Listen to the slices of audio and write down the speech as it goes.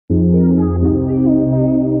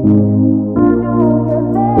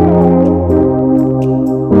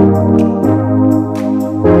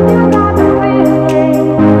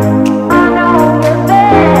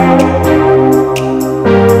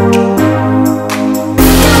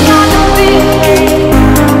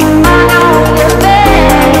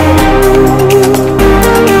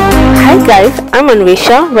I'm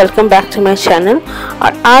Anvesha, welcome back to my channel.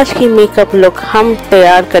 और आज की मेकअप लुक हम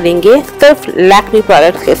तैयार करेंगे सिर्फ लैक्मे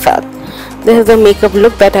प्रोडक्ट के साथ। This is the makeup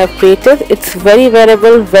look that I have created. It's very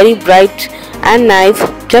variable, very bright and nice,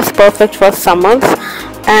 just perfect for summers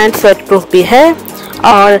and sweat proof भी है।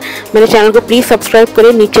 और मेरे चैनल को प्लीज़ सब्सक्राइब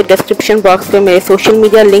करें। नीचे डिस्क्रिप्शन बॉक्स में मेरे सोशल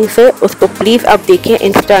मीडिया लिंक्स है, उसको प्लीज़ आप देखें,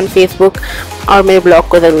 इंस्टा एंड फेसबुक, और मेरे ब्लॉग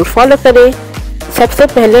को ज़रूर फॉलो करें। सबसे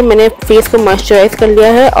पहले मैंने फेस को मॉइस्चराइज कर लिया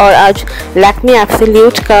है और आज लैक्मे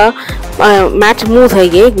एब्सोल्यूट का मैट मूव है,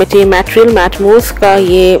 ये मटेरियल मैट मूव का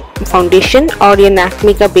ये फाउंडेशन, और ये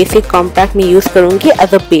लैक्मे का बेसिक कॉम्पैक्ट मैं यूज़ करूँगी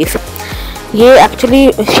एज अ बेस। ये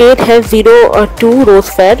एक्चुअली शेड है 02 रोज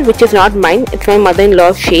fair, which is not mine, it's my mother in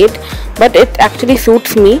law shade, but it actually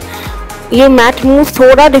suits me. ये मैट मूव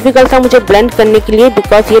थोड़ा डिफिकल्ट था मुझे ब्लेंड करने के लिए,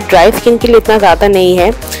 बिकॉज ये ड्राई स्किन के लिए इतना ज़्यादा नहीं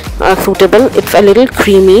है suitable, it's a little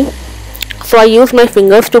creamy. So I use my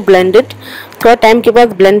fingers to blend it. थोड़ा टाइम के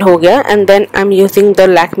बाद blend हो गया and then I'm using the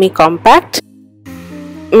Lakme compact.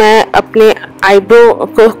 मैं अपने eyebrow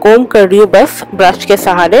को comb कर रही हूँ बस ब्रश के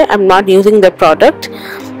सहारे. I'm not using the product.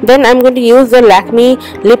 Then I'm going to use the Lakme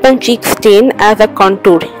lip and cheek stain as a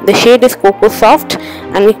contour. The shade is Cocoa Soft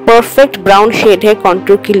and एक perfect brown shade है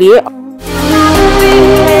contour के लिए.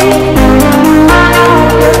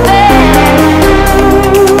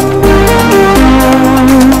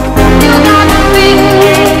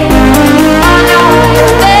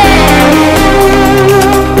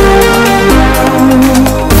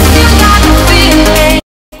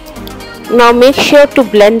 Now make sure to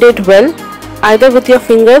blend it well, either with your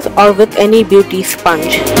fingers or with any beauty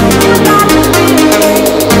sponge.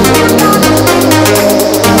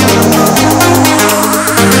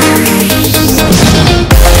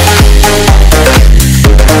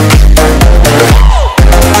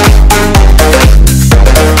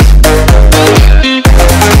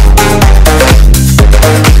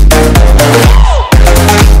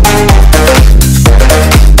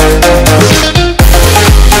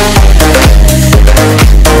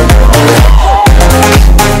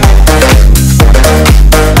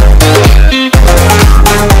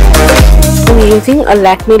 Using a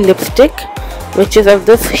Lakme lipstick which is of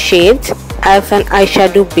this shade as an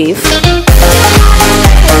eyeshadow base.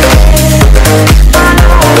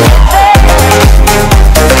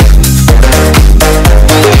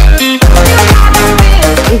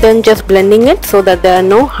 And then just blending it so that there are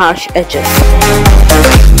no harsh edges.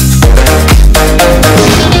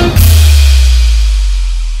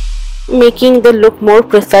 Making the look more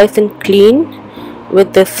precise and clean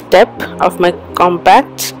with this step of my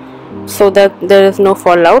compact, so that there is no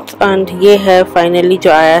fallout. And ये है finally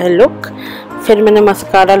जो आया है look. फिर मैंने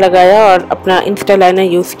mascara लगाया और अपना इंस्टा लाइनर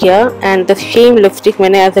यूज़ किया, एंड द सेम लिपस्टिक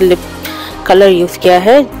मैंने as a lip colour use किया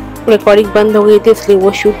है। रिकॉर्डिंग बंद हो गई थी इसलिए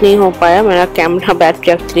वो शूट नहीं हो पाया, मेरा camera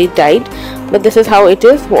battery actually died, but this is how it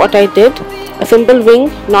is. What I did, a simple wing,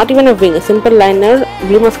 not even a wing, a simple liner,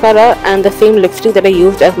 blue mascara and the same lipstick that I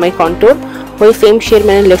used as my contour, वही same shade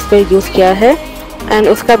मैंने lips पे use किया है। And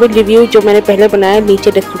उसका भी review जो मैंने पहले बनाया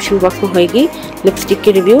नीचे डिस्क्रिप्शन बॉक्स में होगी, लिपस्टिक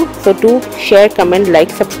की review. So do share, comment,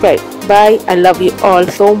 like, subscribe. Bye, I love you all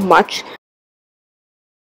so much.